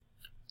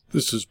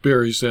This is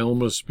Barry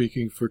Zalma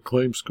speaking for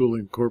Claim School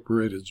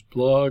Incorporated's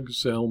blog,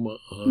 Zalma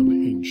on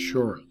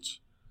Insurance.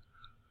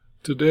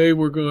 Today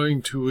we're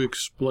going to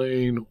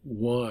explain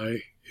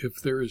why, if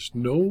there is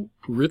no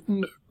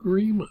written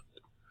agreement,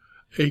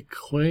 a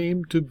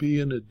claim to be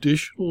an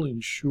additional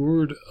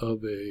insured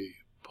of a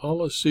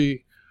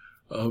policy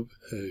of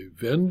a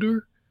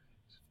vendor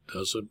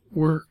doesn't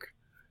work,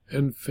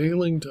 and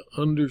failing to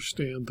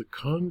understand the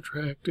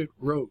contract it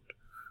wrote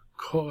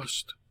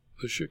cost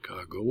the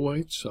Chicago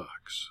White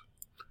Sox.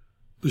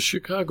 The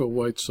Chicago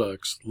White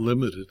Sox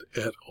Limited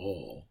et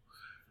al.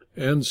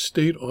 And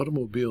State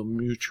Automobile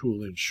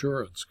Mutual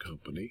Insurance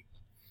Company,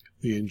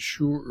 the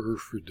insurer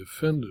for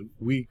defendant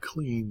We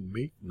Clean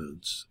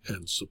Maintenance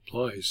and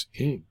Supplies,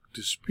 Inc.,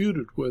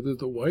 disputed whether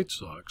the White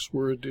Sox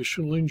were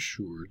additional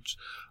insureds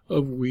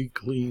of We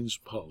Clean's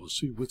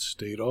policy with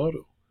State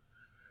Auto.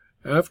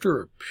 After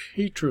a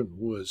patron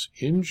was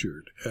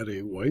injured at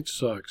a White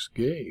Sox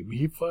game,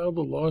 he filed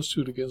a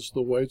lawsuit against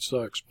the White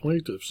Sox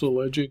plaintiffs,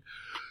 alleging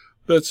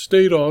that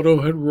State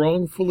Auto had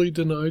wrongfully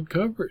denied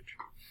coverage.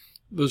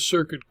 The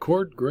circuit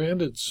court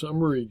granted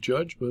summary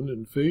judgment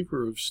in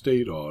favor of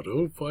State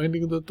Auto,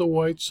 finding that the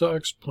White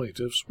Sox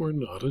plaintiffs were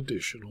not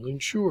additional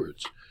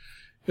insureds.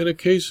 In a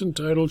case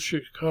entitled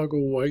Chicago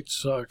White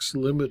Sox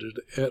Limited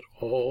et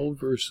al.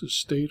 Versus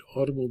State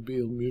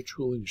Automobile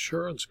Mutual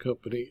Insurance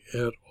Company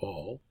et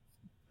al.,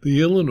 the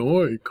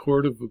Illinois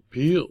Court of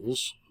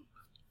Appeals,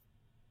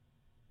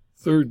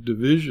 3rd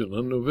Division,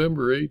 on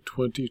November 8,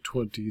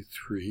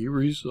 2023,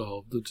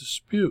 resolved the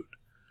dispute.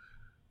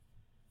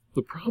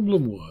 The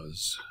problem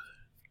was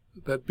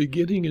that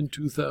beginning in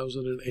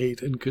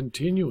 2008 and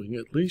continuing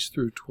at least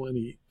through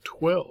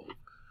 2012,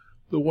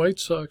 the White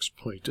Sox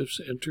plaintiffs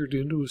entered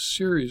into a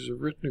series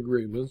of written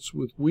agreements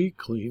with We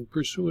Clean,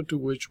 pursuant to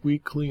which We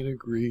Clean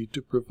agreed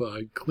to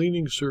provide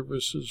cleaning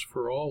services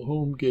for all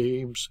home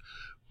games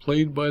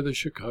played by the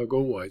Chicago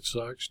White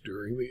Sox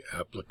during the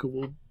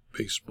applicable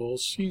baseball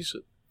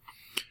season.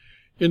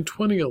 In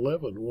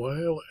 2011,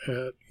 while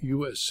at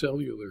U.S.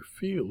 Cellular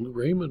Field,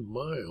 Raymond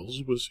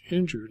Miles was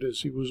injured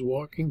as he was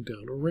walking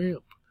down a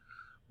ramp.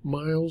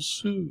 Miles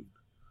sued.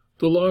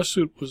 The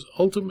lawsuit was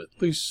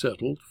ultimately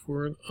settled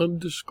for an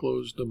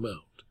undisclosed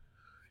amount.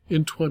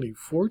 In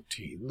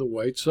 2014, the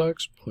White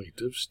Sox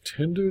plaintiffs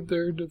tendered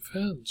their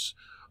defense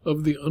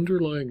of the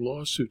underlying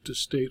lawsuit to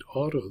State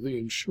Auto, the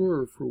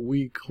insurer for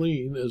We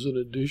Clean, as an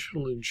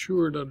additional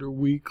insured under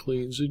We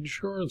Clean's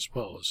insurance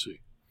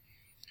policy.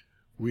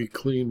 We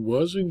Clean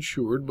was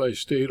insured by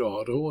State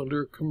Auto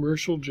under a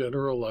commercial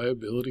general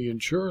liability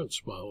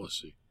insurance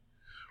policy.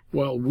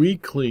 While We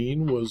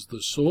Clean was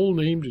the sole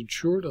named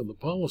insured on the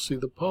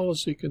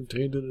policy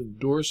contained an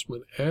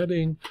endorsement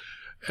adding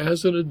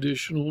as an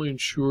additional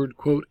insured,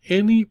 quote,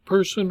 any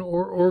person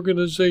or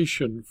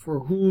organization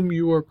for whom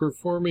you are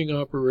performing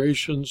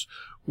operations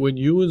when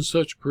you and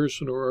such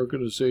person or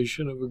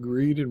organization have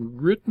agreed in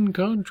written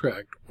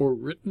contract or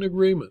written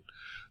agreement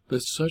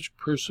that such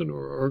person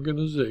or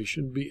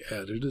organization be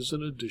added as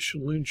an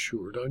additional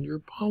insured on your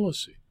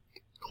policy,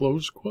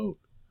 close quote.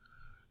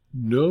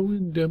 No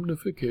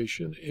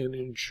indemnification and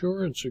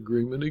insurance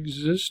agreement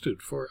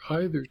existed for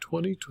either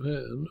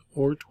 2010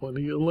 or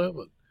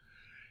 2011.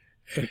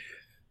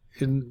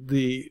 In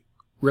the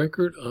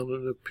record on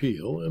an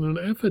appeal, and an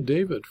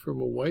affidavit from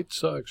a White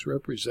Sox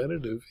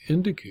representative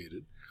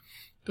indicated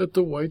that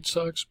the White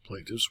Sox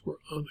plaintiffs were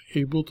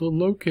unable to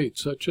locate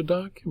such a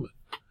document.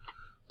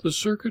 The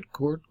circuit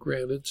court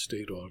granted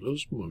State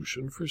Auto's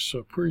motion for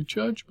summary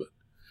judgment.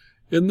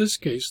 In this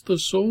case, the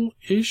sole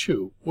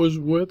issue was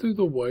whether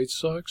the White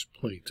Sox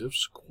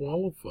plaintiffs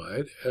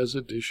qualified as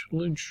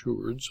additional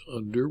insureds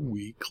under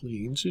We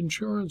Clean's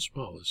insurance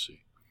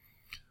policy.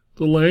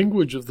 The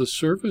language of the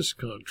service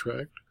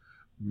contract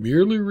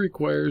merely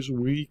requires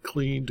We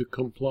Clean to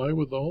comply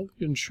with all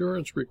the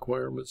insurance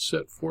requirements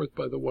set forth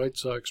by the White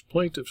Sox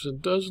plaintiffs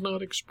and does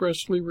not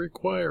expressly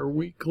require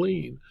We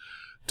Clean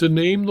to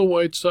name the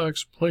White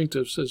Sox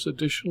plaintiffs as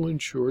additional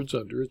insureds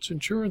under its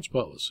insurance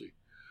policy.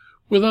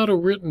 Without a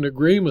written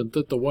agreement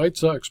that the White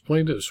Sox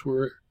plaintiffs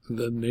were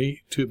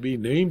to be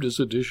named as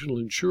additional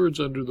insureds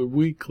under the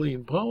We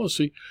Clean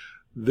policy,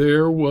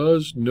 there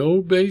was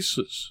no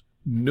basis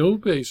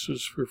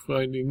for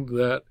finding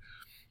that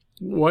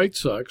White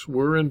Sox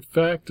were in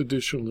fact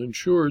additional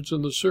insureds,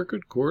 and the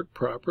circuit court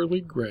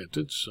properly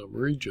granted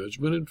summary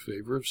judgment in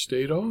favor of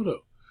State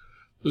Auto.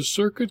 The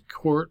circuit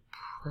court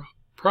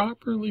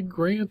properly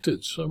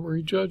granted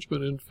summary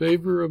judgment in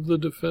favor of the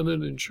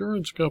defendant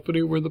insurance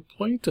company, where the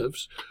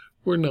plaintiffs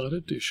were not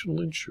additional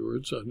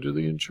insureds under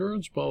the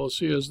insurance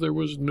policy, as there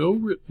was no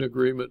written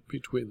agreement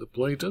between the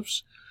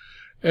plaintiffs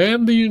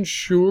and the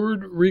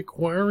insured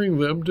requiring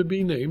them to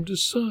be named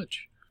as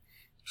such.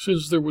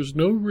 Since there was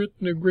no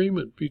written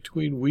agreement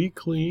between We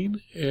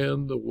Clean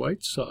and the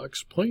White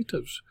Sox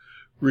plaintiffs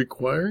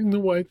requiring the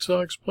White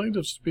Sox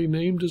plaintiffs to be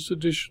named as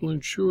additional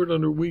insured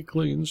under We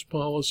Clean's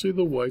policy,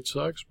 the White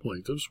Sox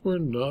plaintiffs were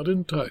not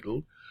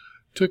entitled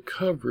to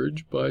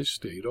coverage by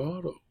State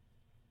Auto.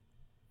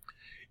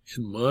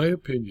 In my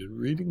opinion,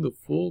 reading the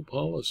full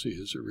policy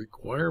is a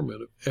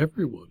requirement of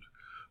everyone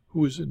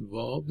who is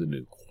involved in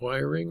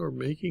inquiring or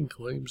making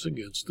claims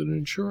against an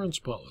insurance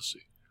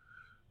policy.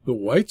 The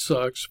White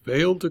Sox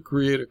failed to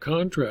create a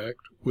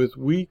contract with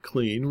We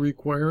Clean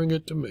requiring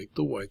it to make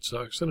the White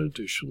Sox an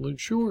additional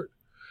insured.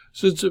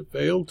 Since it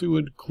failed to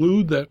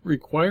include that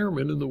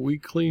requirement in the We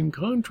Clean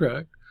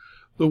contract,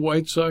 the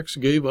White Sox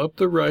gave up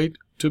the right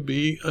to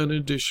be an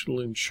additional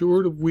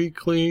insured of We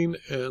Clean,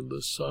 and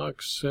the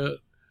Sox and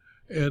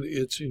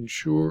its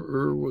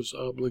insurer was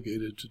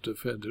obligated to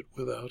defend it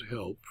without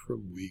help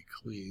from We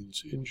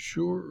Clean's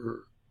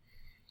insurer.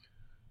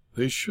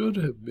 They should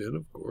have been,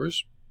 of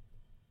course,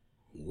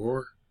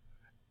 more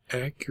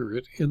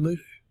accurate in the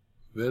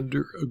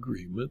vendor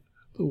agreement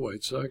the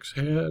White Sox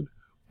had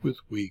with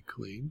We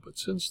Clean, but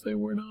since they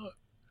were not,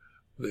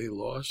 they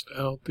lost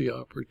out the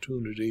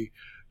opportunity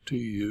to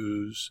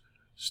use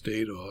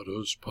State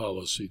Auto's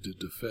policy to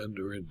defend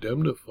or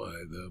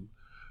indemnify them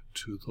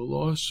to the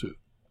lawsuit.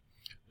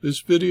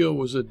 This video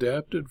was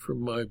adapted from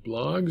my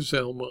blog,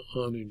 Zelma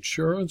on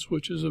Insurance,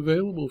 which is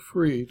available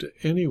free to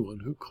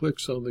anyone who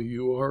clicks on the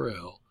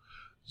URL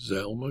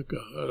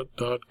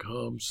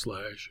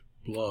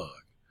zelma.com/blog.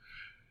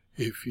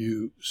 If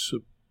you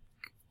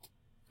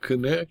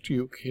connect,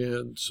 you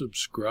can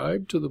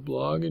subscribe to the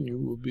blog, and you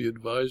will be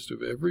advised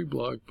of every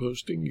blog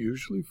posting,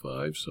 usually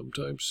 5,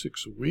 sometimes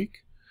 6 a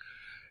week.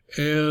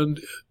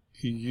 And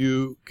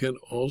you can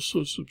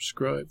also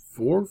subscribe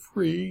for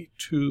free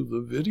to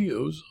the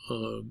videos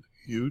on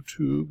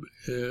YouTube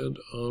and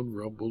on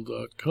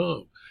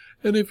rumble.com.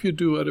 And if you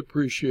do, I'd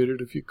appreciate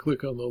it if you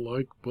click on the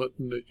like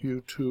button at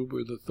YouTube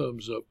or the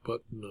thumbs up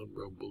button on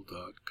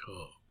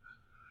rumble.com.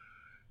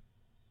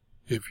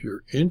 If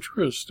you're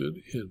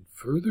interested in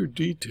further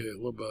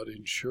detail about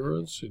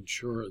insurance,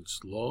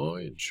 insurance law,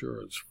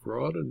 insurance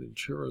fraud, and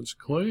insurance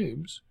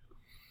claims,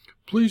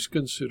 please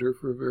consider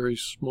for a very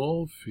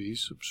small fee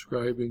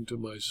subscribing to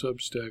my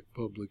Substack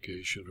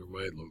publication or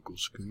my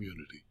locals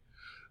community.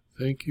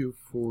 Thank you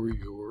for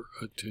your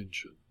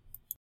attention.